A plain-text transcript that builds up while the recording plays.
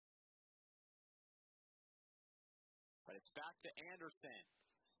It's back to Anderson.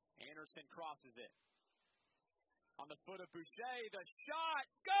 Anderson crosses it. On the foot of Boucher, the shot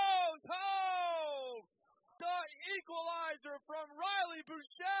goes home! The equalizer from Riley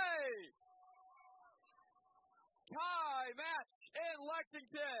Boucher! Tie match in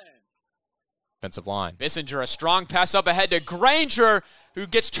Lexington. Defensive line. Bissinger, a strong pass up ahead to Granger, who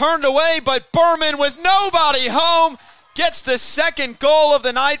gets turned away, but Berman, with nobody home, gets the second goal of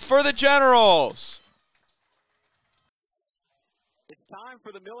the night for the Generals. It's time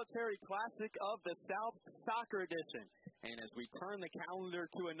for the Military Classic of the South Soccer Edition. And as we turn the calendar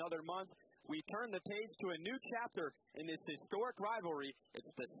to another month, we turn the page to a new chapter in this historic rivalry.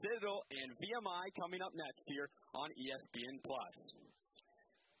 It's the Citadel and VMI coming up next year on ESPN+.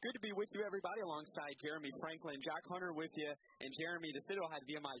 Good to be with you, everybody, alongside Jeremy Franklin, Jack Hunter with you. And Jeremy, the Citadel had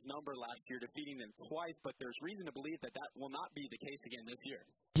VMI's number last year, defeating them twice, but there's reason to believe that that will not be the case again this year.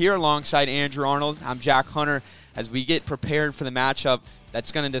 Here alongside Andrew Arnold, I'm Jack Hunter. As we get prepared for the matchup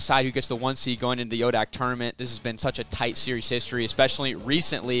that's going to decide who gets the 1 seed going into the ODAC tournament, this has been such a tight series history, especially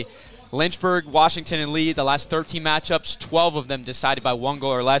recently. Lynchburg, Washington, and Lee, the last 13 matchups, 12 of them decided by 1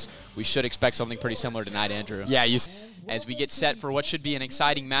 goal or less. We should expect something pretty similar tonight, Andrew. Yeah, as we get set for what should be an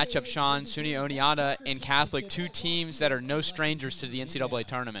exciting matchup, Sean, SUNY Oneonta and Catholic, 2 teams that are no strangers to the NCAA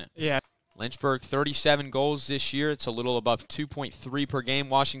tournament. Yeah. Lynchburg, 37 goals this year. It's a little above 2.3 per game.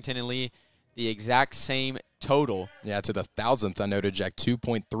 Washington and Lee, the exact same total. Yeah, to the 1,000th, I noted, Jack,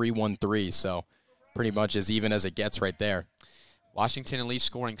 2.313, so pretty much as even as it gets right there. Washington and Lee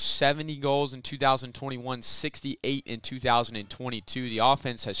scoring 70 goals in 2021, 68 in 2022. The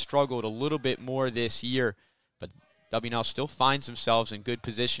offense has struggled a little bit more this year, but WNL still finds themselves in good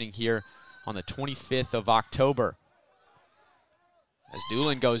positioning here on the 25th of October. As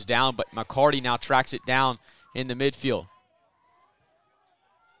Doolin goes down, but McCarty now tracks it down in the midfield.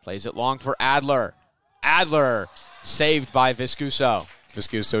 Plays it long for Adler. Adler saved by Viscuso.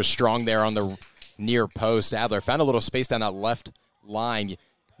 Viscuso strong there on the near post. Adler found a little space down that left line.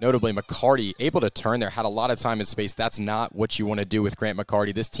 Notably, McCarty able to turn there, had a lot of time and space. That's not what you want to do with Grant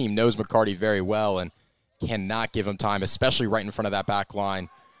McCarty. This team knows McCarty very well and cannot give him time, especially right in front of that back line.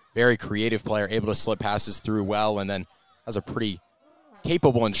 Very creative player, able to slip passes through well, and then has a pretty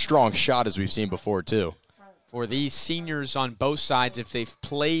capable and strong shot, as we've seen before, too. For these seniors on both sides, if they've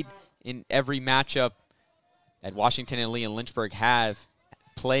played in every matchup that Washington and Lee and Lynchburg have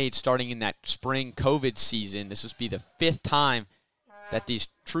played starting in that spring COVID season, this will be the 5th time that these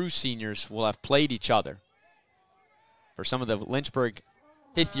true seniors will have played each other. For some of the Lynchburg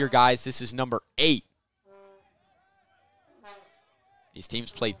 5th-year guys, this is number 8. These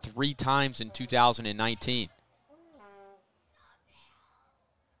teams played 3 times in 2019.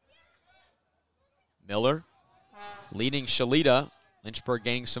 Miller leading Shalita. Lynchburg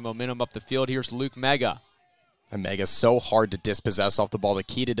gaining some momentum up the field. Here's Luke Mega. And Mega's so hard to dispossess off the ball. The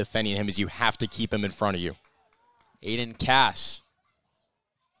key to defending him is you have to keep him in front of you. Aiden Cass.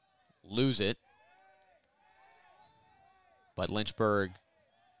 Lose it. But Lynchburg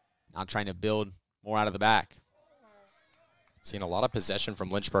now trying to build more out of the back. Seeing a lot of possession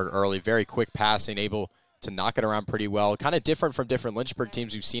from Lynchburg early. Very quick passing, able to knock it around pretty well. Kind of different from different Lynchburg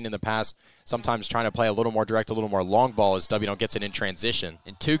teams we've seen in the past. Sometimes trying to play a little more direct, a little more long ball as WNL gets it in transition.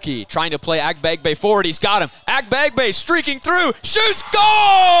 And Tukey trying to play Agbegbe forward. He's got him. Agbegbe streaking through. Shoots.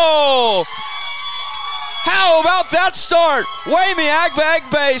 Goal! How about that start? Wayme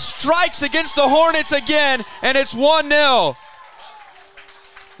Agbegbe strikes against the Hornets again, and it's 1-0.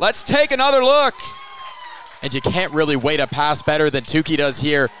 Let's take another look. And you can't really wait a pass better than Tukey does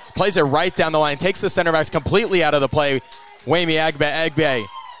here. Plays it right down the line, takes the center backs completely out of the play. Wayme Agbegbe,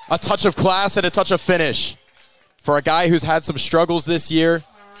 a touch of class and a touch of finish. For a guy who's had some struggles this year,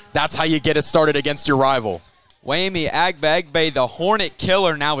 that's how you get it started against your rival. Wayme Agbegbe, the Hornet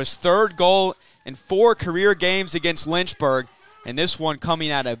killer, now his 3rd goal in 4 career games against Lynchburg, and this one coming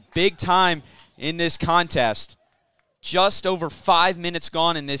at a big time in this contest. Just over 5 minutes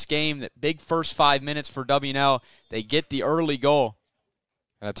gone in this game. That big first 5 minutes for WNL. They get the early goal.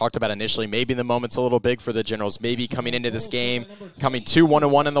 And I talked about initially, maybe the moment's a little big for the Generals. Maybe coming into this game, coming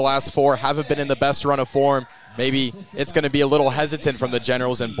 2-1-1 in the last 4, haven't been in the best run of form. Maybe it's going to be a little hesitant from the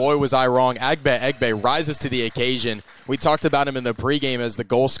Generals, and boy, was I wrong. Agbegbe rises to the occasion. We talked about him in the pregame as the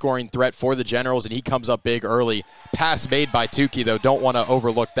goal-scoring threat for the Generals, and he comes up big early. Pass made by Tukey, though. Don't want to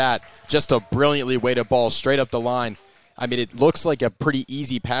overlook that. Just a brilliantly weighted ball straight up the line. I mean, it looks like a pretty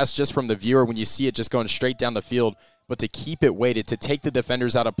easy pass just from the viewer when you see it just going straight down the field. But to keep it weighted, to take the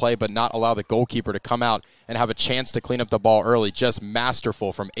defenders out of play but not allow the goalkeeper to come out and have a chance to clean up the ball early, just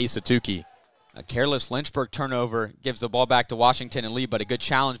masterful from Asa Tukey. A careless Lynchburg turnover gives the ball back to Washington and Lee, but a good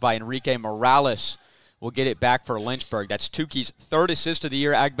challenge by Enrique Morales will get it back for Lynchburg. That's Tukey's 3rd assist of the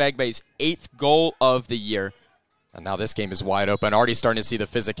year, Agbegbe's 8th goal of the year. And now this game is wide open. Already starting to see the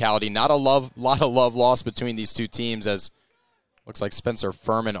physicality. Not a lot of love lost between these two teams, as looks like Spencer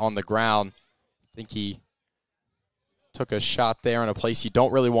Furman on the ground. I think he took a shot there in a place you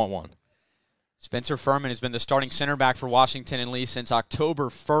don't really want one. Spencer Furman has been the starting center back for Washington and Lee since October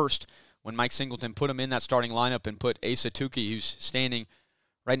 1st, when Mike Singleton put him in that starting lineup and put Asa Tukey, who's standing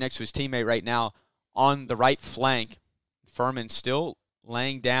right next to his teammate right now, on the right flank. Furman still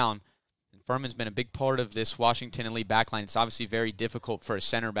laying down. Furman's been a big part of this Washington and Lee backline. It's obviously very difficult for a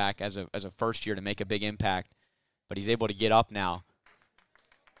center back as a first year to make a big impact, but he's able to get up now.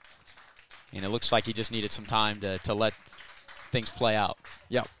 And it looks like he just needed some time to let things play out.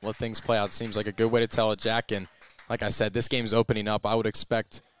 Yep, let things play out. Seems like a good way to tell it, Jack. And like I said, this game's opening up. I would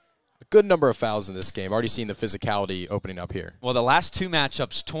expect a good number of fouls in this game. Already seen the physicality opening up here. Well, the last 2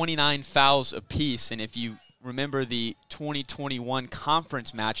 matchups, 29 fouls apiece. And if you remember the 2021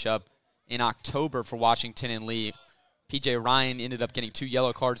 conference matchup in October for Washington and Lee, P.J. Ryan ended up getting 2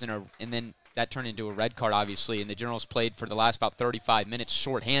 yellow cards and then that turned into a red card, obviously. And the Generals played for the last about 35 minutes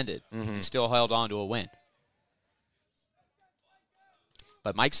shorthanded and still held on to a win.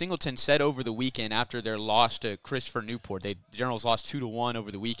 But Mike Singleton said over the weekend after their loss to Christopher Newport, the Generals lost 2-1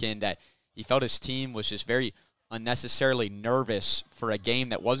 over the weekend, that he felt his team was just very unnecessarily nervous for a game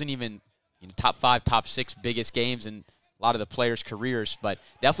that wasn't even top 5, top 6 biggest games in a lot of the players' careers, but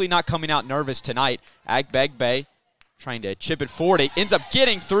definitely not coming out nervous tonight. Agbegbe trying to chip it forward. It ends up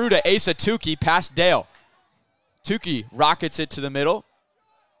getting through to Asa Tukey past Dale. Tukey rockets it to the middle.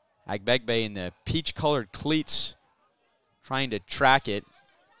 Agbegbe in the peach-colored cleats trying to track it.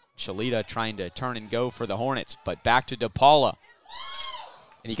 Shalita trying to turn and go for the Hornets, but back to DePaula.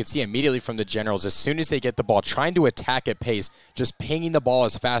 And you can see immediately from the Generals, as soon as they get the ball, trying to attack at pace, just pinging the ball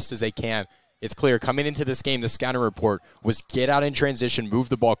as fast as they can. It's clear coming into this game, the scouting report was get out in transition, move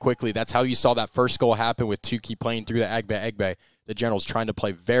the ball quickly. That's how you saw that first goal happen with Tukey playing through the Agbe. The Generals trying to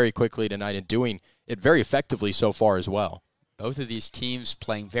play very quickly tonight and doing it very effectively so far as well. Both of these teams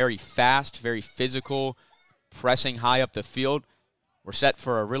playing very fast, very physical, pressing high up the field. We're set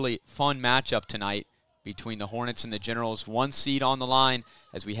for a really fun matchup tonight between the Hornets and the Generals. 1 seed on the line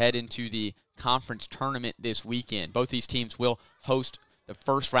as we head into the conference tournament this weekend. Both these teams will host the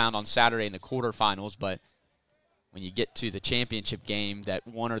first round on Saturday in the quarterfinals, but when you get to the championship game, that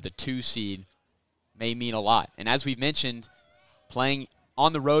 1 or the 2 seed may mean a lot. And as we've mentioned, playing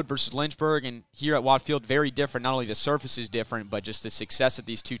on the road versus Lynchburg and here at Watt Field, very different. Not only the surface is different, but just the success that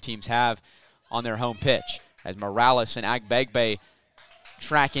these two teams have on their home pitch. As Morales and Agbegbe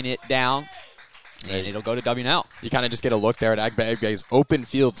tracking it down, and it'll go to WNL. You kind of just get a look there at Agbegbe's open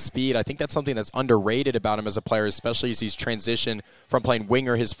field speed. I think that's something that's underrated about him as a player, especially as he's transitioned from playing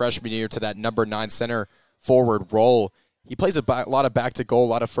winger his freshman year to that number 9 center forward role. He plays a lot of back to goal, a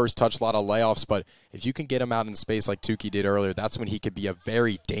lot of first touch, a lot of layoffs, but if you can get him out in space like Tukey did earlier, that's when he could be a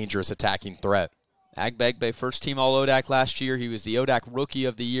very dangerous attacking threat. Agbegbe, first team All-ODAC last year. He was the ODAC Rookie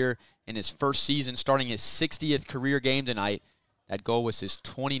of the Year in his first season, starting his 60th career game tonight. That goal was his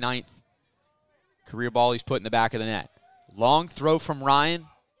 29th career ball he's put in the back of the net. Long throw from Ryan,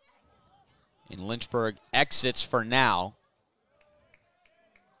 and Lynchburg exits for now.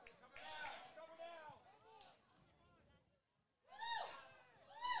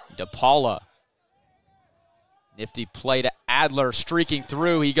 DePaula. Nifty play to Adler, streaking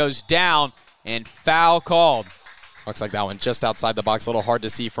through. He goes down, and foul called. Looks like that one just outside the box. A little hard to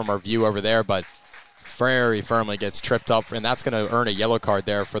see from our view over there, but very firmly gets tripped up, and that's going to earn a yellow card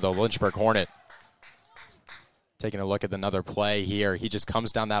there for the Lynchburg Hornet. Taking a look at another play here. He just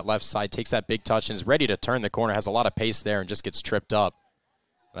comes down that left side, takes that big touch, and is ready to turn the corner. Has a lot of pace there and just gets tripped up.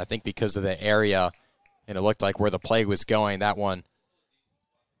 And I think because of the area, and it looked like where the play was going, that one,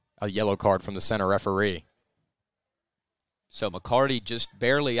 a yellow card from the center referee. So McCarty just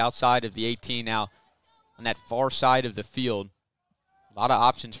barely outside of the 18 now on that far side of the field. A lot of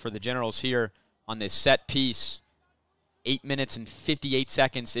options for the Generals here on this set piece. 8 minutes and 58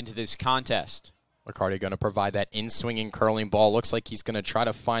 seconds into this contest. McCarty going to provide that in-swinging curling ball. Looks like he's going to try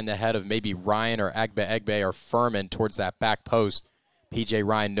to find the head of maybe Ryan or Agbe or Furman towards that back post. P.J.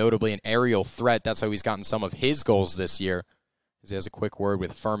 Ryan, notably an aerial threat. That's how he's gotten some of his goals this year. He has a quick word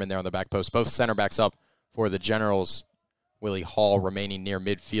with Furman there on the back post. Both center backs up for the Generals. Willie Hall remaining near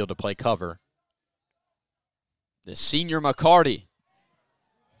midfield to play cover. The senior McCarty.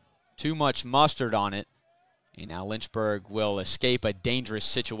 Too much mustard on it. And now Lynchburg will escape a dangerous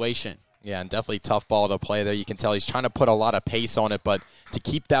situation. Yeah, and definitely tough ball to play there. You can tell he's trying to put a lot of pace on it, but to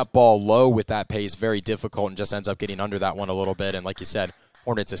keep that ball low with that pace, very difficult, and just ends up getting under that one a little bit. And like you said,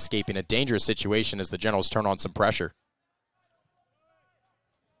 Hornets escaping a dangerous situation as the Generals turn on some pressure.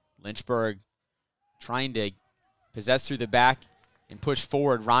 Lynchburg trying to possess through the back and push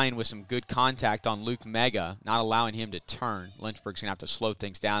forward. Ryan with some good contact on Luke Mega, not allowing him to turn. Lynchburg's going to have to slow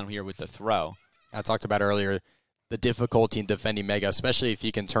things down here with the throw. I talked about earlier the difficulty in defending Mega, especially if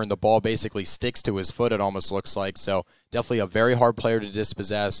he can turn the ball, basically sticks to his foot, it almost looks like. So definitely a very hard player to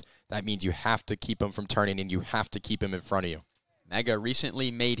dispossess. That means you have to keep him from turning, and you have to keep him in front of you. Mega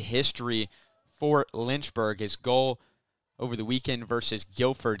recently made history for Lynchburg. His goal over the weekend versus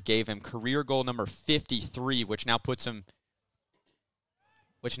Guilford gave him career goal number 53, which now puts him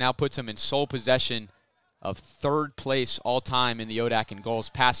in sole possession of third place all-time in the ODAC in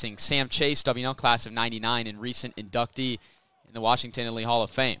goals, passing Sam Chase, WNL class of 99, and recent inductee in the Washington and Lee Hall of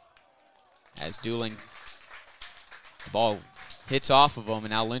Fame. As Dooling, the ball hits off of him,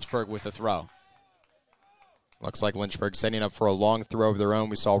 and now Lynchburg with a throw. Looks like Lynchburg setting up for a long throw of their own.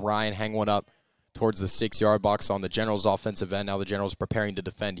 We saw Ryan hang one up towards the 6-yard box on the Generals' offensive end. Now the Generals preparing to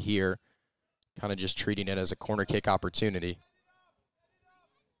defend here, kind of just treating it as a corner kick opportunity.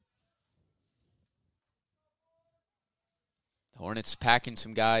 Hornets packing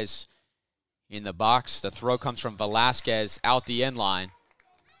some guys in the box. The throw comes from Velasquez out the end line.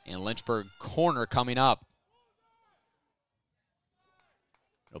 And Lynchburg corner coming up.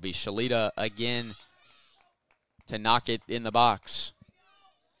 It'll be Shalita again to knock it in the box.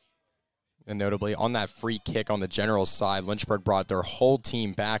 And notably, on that free kick on the Generals side, Lynchburg brought their whole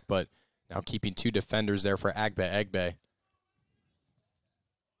team back, but now keeping 2 defenders there for Egbe.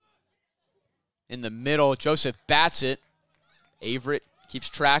 In the middle, Joseph bats it. Averett keeps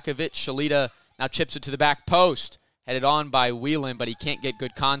track of it. Shalita now chips it to the back post. Headed on by Whelan, but he can't get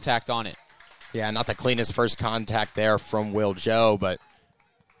good contact on it. Yeah, not the cleanest first contact there from Will Joe, but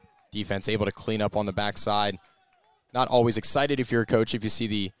defense able to clean up on the backside. Not always excited if you're a coach if you see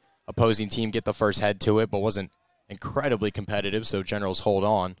the opposing team get the first head to it, but wasn't incredibly competitive, so Generals hold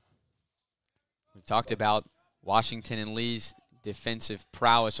on. We've talked about Washington and Lee's defensive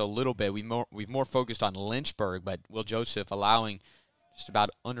prowess a little bit. We've more focused on Lynchburg, but Will Joseph allowing just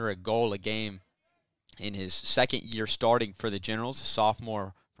about under a goal a game in his second year starting for the Generals, a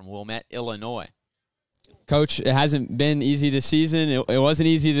sophomore from Wilmette, Illinois. Coach, it hasn't been easy this season. It wasn't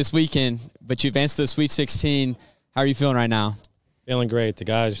easy this weekend, but you advanced to the Sweet 16. How are you feeling right now? Feeling great. The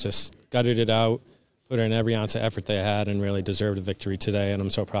guys just gutted it out, put in every ounce of effort they had, and really deserved a victory today, and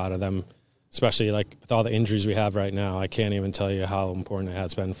I'm so proud of them. Especially like with all the injuries we have right now, I can't even tell you how important it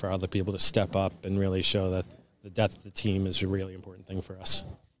has been for other people to step up and really show that the depth of the team is a really important thing for us.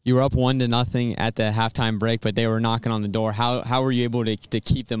 You were up 1-0 at the halftime break, but they were knocking on the door. How were you able to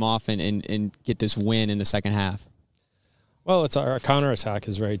keep them off and get this win in the second half? Well, it's our counterattack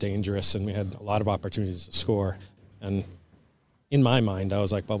is very dangerous, and we had a lot of opportunities to score. And in my mind, I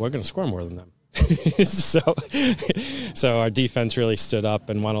was like, well, we're going to score more than them. So our defense really stood up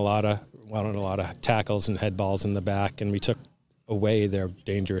and won a lot of tackles and head balls in the back, and we took away their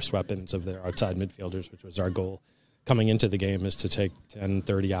dangerous weapons of their outside midfielders, which was our goal coming into the game, is to take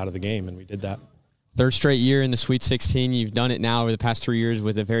 10-30 out of the game, and we did that. Third straight year in the Sweet 16. You've done it now over the past 3 years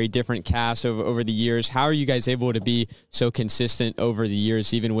with a very different cast over the years. How are you guys able to be so consistent over the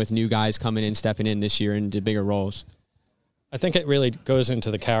years, even with new guys coming in, stepping in this year into bigger roles? I think it really goes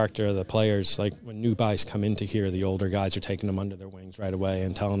into the character of the players. Like when new guys come into here, the older guys are taking them under their wings right away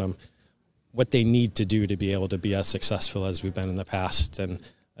and telling them what they need to do to be able to be as successful as we've been in the past. And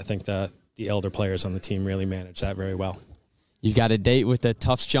I think that the elder players on the team really manage that very well. You got a date with the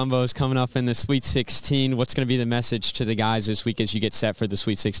Tufts Jumbos coming up in the Sweet 16. What's going to be the message to the guys this week as you get set for the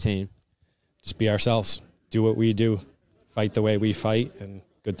Sweet 16? Just be ourselves. Do what we do. Fight the way we fight, and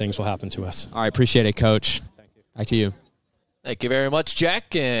good things will happen to us. All right, appreciate it, Coach. Thank you. Back to you. Thank you very much,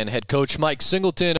 Jack, and head coach Mike Singleton.